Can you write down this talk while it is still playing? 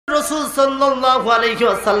রাসূল সাল্লাল্লাহু আলাইহি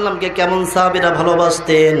ওয়াসাল্লামকে কেমন সাহাবীরা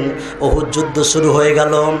ভালোবাসতেন। উহুদ যুদ্ধ শুরু হয়ে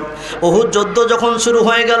গেল। উহুদ যুদ্ধ যখন শুরু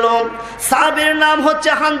হয়ে গেল, সাহাবীর নাম হচ্ছে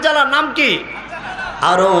হানজালা। নাম কি?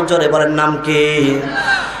 আরো জোরে বলেন, নাম কি?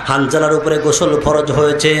 হানজালার উপরে গোসল ফরজ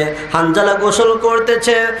হয়েছে। হানজালা গোসল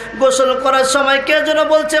করতেছে। গোসল করার সময় কে যেন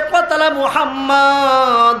বলছে, কতলা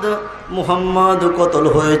মুহাম্মদ, মুহাম্মদ কতল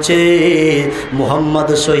হয়েছে, মুহাম্মদ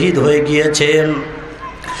শহীদ হয়ে গিয়েছেন।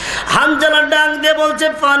 হানজালা ডাক দিয়ে বলছে,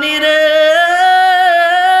 পানি রে,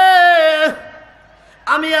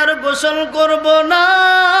 আমি আর গোসল করব না,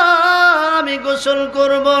 আমি গোসল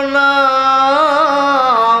করব না।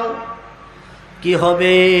 কি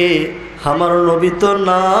হবে? আমার নবী তো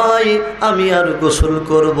নাই, আমি আর গোসল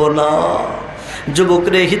করব না।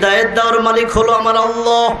 যুবকরে, হিদায়েত দেওয়ার মালিক হলো আমার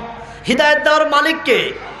আল্লাহ। হিদায়েত দেওয়ার মালিককে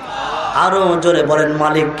আরো জোরে বলেন,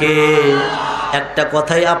 মালিককে। একটা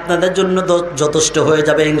কথাই আপনাদের জন্য যথেষ্ট হয়ে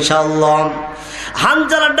যাবে ইনশাআল্লাহ।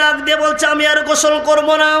 হানজালা ডাক দিয়ে বলছে, আমি আর গোসল করব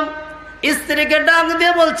না। স্ত্রীকে ডাক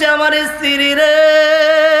দিয়ে বলছে, আমার স্ত্রী রে,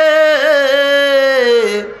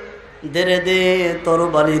 দে রে দে,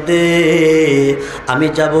 তরবারি দে, আমি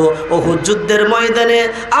যাব উহুদ যুদ্ধের ময়দানে।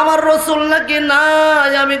 আমার রাসূল নাকি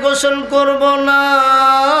নাই, আমি গোসল করব না।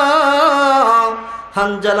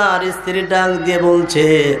 হানজালার স্ত্রী ডাক দিয়ে বলছে,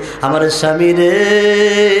 আমার স্বামী রে,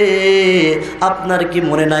 আপনার কি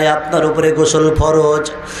মনে নাই আপনার উপরে গোসল ফরজ?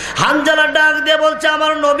 হানজালা ডাক দিয়ে বলছে,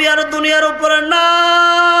 আমার নবী আর দুনিয়ার উপরে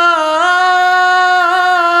নাই।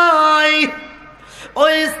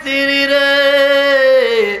 ওই স্ত্রী রে,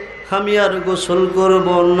 আমি আর গোসল করব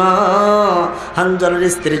না। হানজালার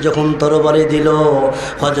স্ত্রী যখন তরবারি দিল,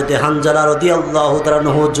 হযরতে হানজালা রাদিয়াল্লাহু তাআলা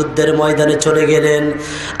আনহু যুদ্ধের ময়দানে চলে গেলেন।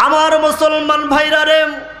 আমার মুসলমান ভাইরা রে,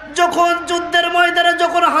 যখন যুদ্ধের ময়দানে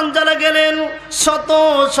যখন হানজালা গেলেন, শত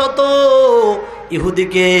শত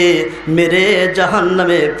ইহুদিকে মেরে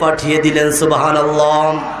জাহান্নামে পাঠিয়ে দিলেন। সুবহানাল্লাহ।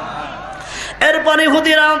 এরপর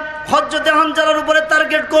ইহুদিরা হযরতে হানজালার উপরে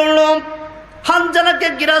টার্গেট করলো। হানজালাকে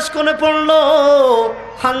গ্রাস করে পড়লো,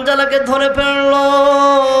 হানজালাকে ধরে ফেললো।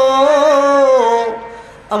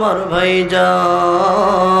 আমার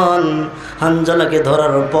ভাইজান, হানজালাকে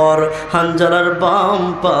ধরার পর হানজালার বাম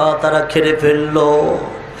পা তারা খেড়ে ফেললো।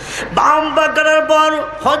 বাম পা কাটার পর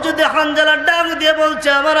হযরতে হানজালা ডাক দিয়ে বলছে,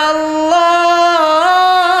 আমার আল্লাহ,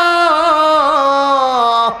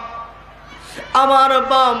 আমার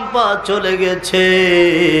বাম পা চলে গেছে।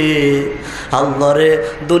 আল্লাহ রে,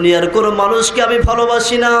 দুনিয়ার কোন মানুষকে আমি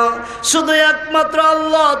ভালোবাসি না, শুধু একমাত্র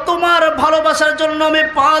আল্লাহ, তোমার ভালোবাসার জন্য আমি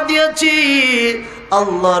পা দিয়েছি।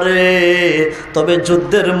 আল্লাহ রে, তবে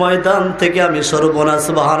যুদ্ধের ময়দান থেকে আমি সর্বনাশ।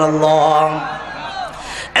 সুবহানাল্লাহ।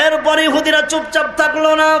 এরপরে ইহুদিরা চুপচাপ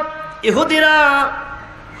থাকলো না। ইহুদিরা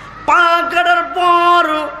পা কাটার পর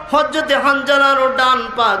হযরতে হানজালার ডান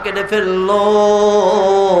পা কেটে ফেললো।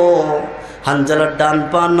 হানজালার ডান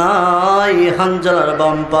পা নাই, হানজালার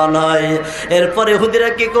বাম পা নাই। এরপরে ইহুদিরা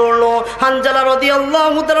কি করলো? হানজালা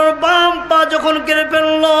রাদিয়াল্লাহু তাআলার বাম পা যখন কেটে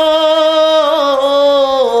ফেললো,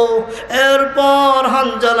 এরপর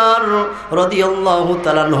হানজালার রাদিয়াল্লাহু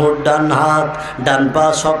তাআলা আনহুর ডান হাত, ডান পা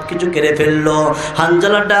সবকিছু কেটে ফেললো।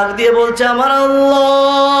 হানজালা ডাক দিয়ে বলছে, আমার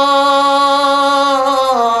আল্লাহ,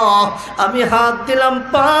 আমি হাত দিলাম,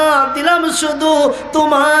 পা দিলাম শুধু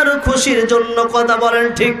তোমার খুশির জন্য। কথা বলেন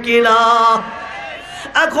ঠিক কিনা?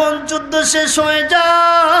 এখন যুদ্ধ শেষ হয়ে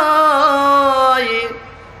যায়।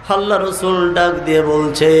 আল্লাহ রাসূল ডাক দিয়ে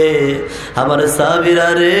বলছে, আমার সাহাবীরা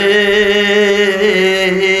রে,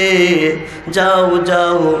 যাও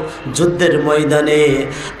যাও, যুদ্ধের ময়দানে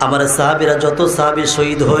আমার সাহাবীরা যত সাহাবী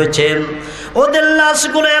শহীদ হয়েছেন, ওদের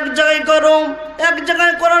লাশগুলো এক জায়গায় করো। এক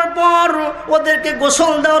জায়গায় করার পর ওদেরকে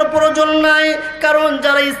গোসল দেওয়ার প্রয়োজন নাই, কারণ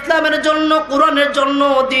যারা ইসলামের জন্য, কোরআনের জন্য,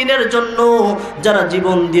 দ্বীনের জন্য যারা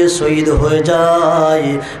জীবন দিয়ে শহীদ হয়ে যায়,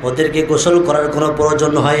 ওদেরকে গোসল করার কোনো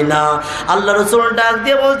প্রয়োজন হয় না। আল্লাহ রাসূল ডাক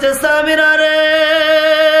দিয়ে বলছে, সাহাবীরা রে,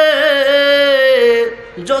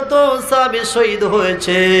 যত সাহাবী শহীদ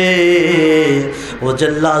হয়েছে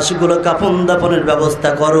ওদের লাশগুলো কাফন দাফনের ব্যবস্থা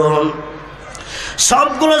করুন।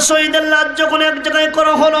 সবগুলো শহীদের লাশ যখন এক জায়গায়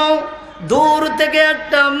করা হলো, দূর থেকে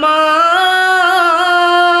একটা মা,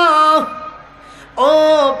 ও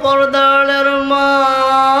পর্দার মা,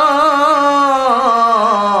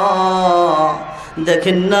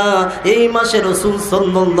 দেখেন না এই মাসে রাসূল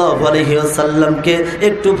সাল্লাল্লাহু আলাইহি ওয়াসাল্লামকে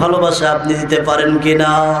একটু ভালোবাসা আপনি দিতে পারেন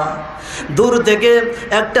কিনা? দূর থেকে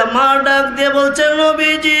একটা মা ডাক দিয়ে বলছে,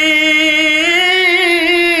 নবীজি,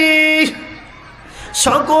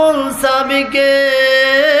 সকল সাহাবীকে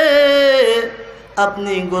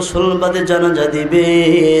আপনি গোসল বাদে জানাজা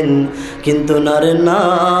দিবেন, কিন্তু না রে না,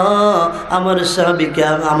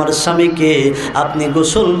 আমার স্বামীকে আপনি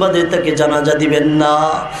গোসল বাদে তাকে জানাজা দিবেন না।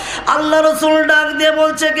 আল্লাহ রাসূল ডাক দিয়ে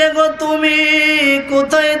বলছে, কে গো তুমি,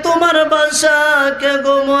 কোথায় তোমার বাসা, কে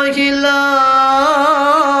গো মহিলা,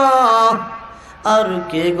 আর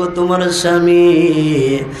কে গো তোমার স্বামী?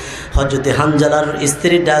 হযরত হানজালার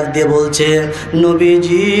স্ত্রী ডাক দিয়ে বলছে,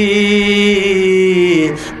 নবীজি,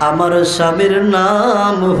 আমার স্বামীর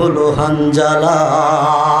নাম হলো হানজালা।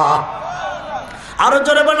 আরো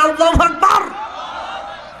জোরে বলেন আল্লাহু আকবার।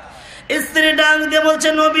 স্ত্রী ডাক দিয়ে বলছে,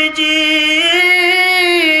 নবীজি,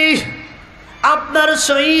 আপনার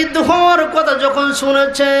শহীদ হওয়ার কথা যখন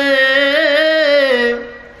শুনেছে,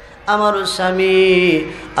 আমার স্বামী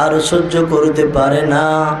আর সহ্য করতে পারে না।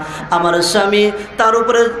 আমার স্বামী, তার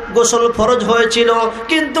উপরে গোসল ফরজ হয়েছিল,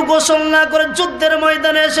 কিন্তু গোসল না করে যুদ্ধের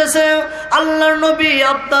ময়দানে এসেছে। আল্লাহর নবী,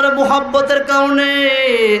 আপনার মুহাব্বতের কারণে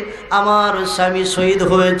আমার স্বামী শহীদ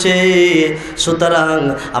হয়েছে, সুতরাং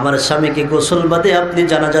আমার স্বামীকে গোসল বাদে আপনি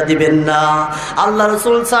জানাজা দিবেন না। আল্লাহ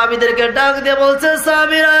রাসূল সাহাবীদেরকে ডাক দিয়ে বলছে,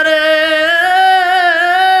 সাহাবীরা রে,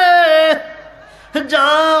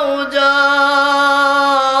 যাও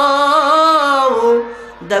যাও,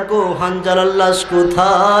 দেখো হানজালার লাশ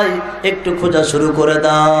কোথায়, একটু খোঁজা শুরু করে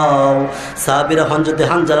দাও। সাহাবীরা হযরত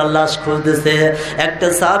হানজালার লাশ খুঁজতেছে। একটা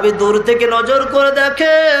সাহাবী দূর থেকে নজর করে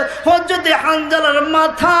দেখে হযরত হানজালার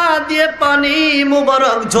মাথা দিয়ে পানি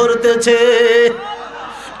মুবারক ঝরতেছে।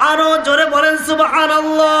 আরো জোরে বলেন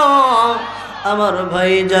সুবহানাল্লাহ। আমার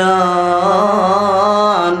ভাইজান,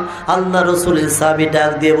 আল্লাহ রাসূলের সাহাবী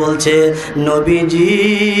ডাক দিয়ে বলছে, নবীজি,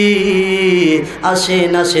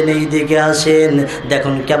 আসেন আসেন, এই দিকে আসেন,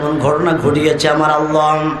 দেখুন কেমন ঘটনা ঘটিয়েছে আমার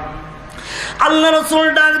আল্লাহ। আল্লাহ রাসূল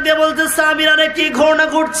ডাক দিয়ে বলছে, সাহাবীরা রে, কি ঘটনা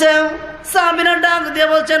ঘটছে? সাহাবীরা ডাক দিয়ে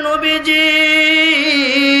বলছে, নবীজি,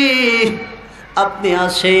 আপনি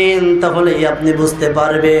আসেন, তাহলেই আপনি বুঝতে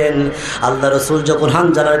পারবেন। আল্লাহ রাসূল যখন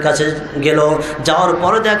হানজালার কাছে গেল, যাওয়ার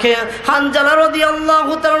পরে দেখে হানজালা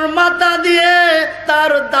রাদিয়াল্লাহু তাআলার মাথা দিয়ে,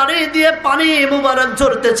 তার দাড়ি দিয়ে পানি মুবারক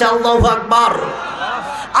ঝরতেছে। আল্লাহু আকবার।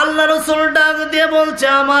 আল্লাহ রাসূল ডাক দিয়ে বলছে,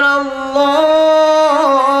 আমার আল্লাহ,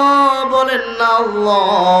 বলেন না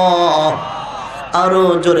আল্লাহ, আরো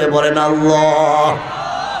জোরে বলেন আল্লাহ।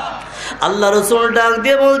 আল্লাহ রাসূল ডাক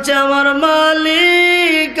দিয়ে বলছে, আমার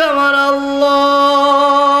মালিক, আমার আল্লাহ,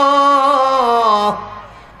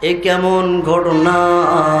 এ কেমন ঘটনা?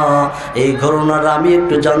 এই ঘটনাটা আমি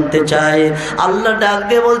একটু জানতে চাই। আল্লাহ ডাক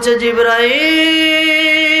দিয়ে বলছে, জিবরাইল,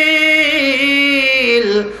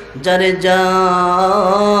 যারে যা,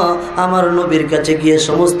 আমার নবীর কাছে গিয়ে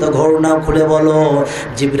সমস্ত ঘটনা খুলে বলো।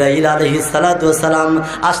 জিবরাইল আলাইহিস সালাতু ওয়াস সালাম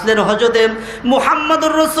আসলেন হযরতে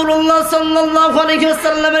মুহাম্মদুর রাসূলুল্লাহ সাল্লাল্লাহু আলাইহি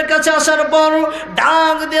ওয়াসাল্লামের কাছে। আসার পর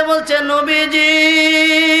ডাক দিয়ে বলছে, নবীজি,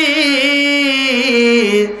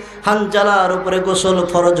 হানজালার উপরে গোসল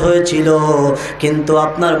ফরজ হয়েছিল, কিন্তু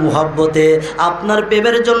আপনার মুহাব্বতে, আপনার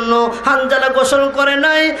প্রেমের জন্য হানজালা গোসল করে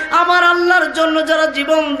নাই। আমার আল্লাহর জন্য যারা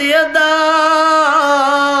জীবন দিয়ে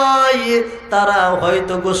দেয়, তারা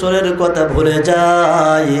হয়তো গোসলের কথা ভুলে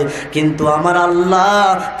যায়, কিন্তু আমার আল্লাহ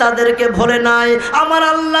তাদেরকে ভুলে নাই। আমার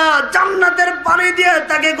আল্লাহ জান্নাতের পানি দিয়ে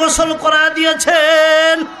তাকে গোসল করা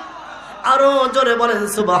দিয়েছেন। আরো জোরে বলেন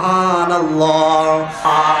সুবহানাল্লাহ।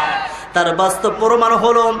 তার বাস্তব প্রমাণ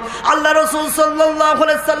হলো, আল্লাহ রাসূল সাল্লাল্লাহু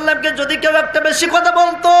আলাইহি সাল্লামকে যদি কেউ একটা বেশি কথা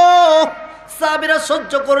বলতো, সাহাবীরা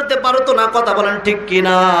সহ্য করতে পারতো না। কথা বলেন ঠিক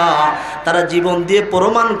কিনা? তারা জীবন দিয়ে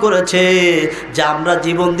প্রমাণ করেছে যে আমরা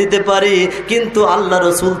জীবন দিতে পারি, কিন্তু আল্লাহ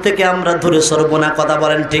রাসূল থেকে আমরা দূরে সরব না। কথা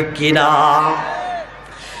বলেন ঠিক কিনা?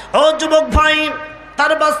 ও যুবক ভাই,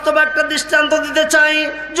 তার বাস্তব একটা দৃষ্টান্ত দিতে চাই।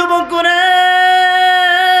 যুবক রে,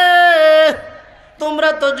 তোমরা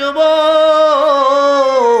তো যুবক,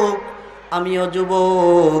 আমিও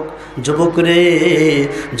যুবক। যুবক রে,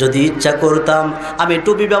 যদি ইচ্ছা করতাম আমি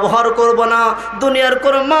টুপি ব্যবহার করব না, দুনিয়ার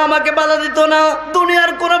কোনো মা আমাকে বাধা দিত না,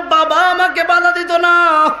 দুনিয়ার কোনো বাবা আমাকে বাধা দিত না,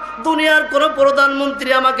 দুনিয়ার কোনো প্রধানমন্ত্রী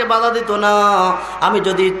আমাকে বাধা দিত না। আমি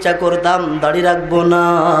যদি ইচ্ছা করতাম দাড়ি রাখবো না,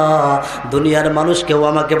 দুনিয়ার মানুষ কেউ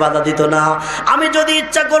আমাকে বাধা দিত না। আমি যদি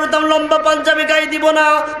ইচ্ছা করতাম লম্বা পাঞ্জাবি গায়ে দিব না,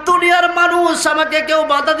 দুনিয়ার মানুষ আমাকে কেউ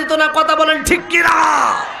বাধা দিত না। কথা বলেন ঠিক কিনা?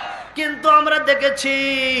 কিন্তু আমরা দেখেছি,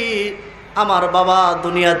 আমার বাবা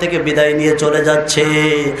দুনিয়া থেকে বিদায় নিয়ে চলে যাচ্ছে,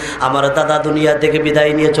 আমার দাদা দুনিয়া থেকে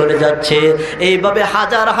বিদায় নিয়ে চলে যাচ্ছে, এইভাবে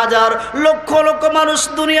হাজার হাজার লক্ষ লক্ষ মানুষ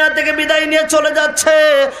দুনিয়া থেকে বিদায় নিয়ে চলে যাচ্ছে।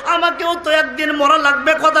 আমাকেও তো একদিন মরা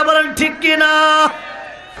লাগবে। কথা বলেন ঠিক কিনা?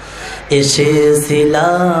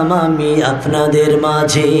 এসেছিলাম আমি আপনাদের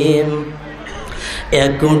মাঝে,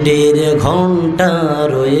 1.5 ঘন্টা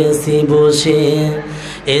রয়েছি বসে,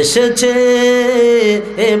 এসেছে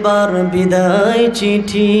এবার বিদায়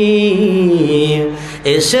চিঠি,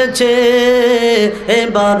 এসেছে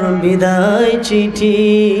এবার বিদায় চিঠি।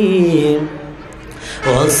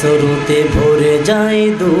 অশ্রুতে ভরে যায়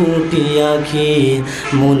দুটি আখি,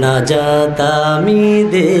 মুনাজাত আমি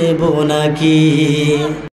দেব নাকি।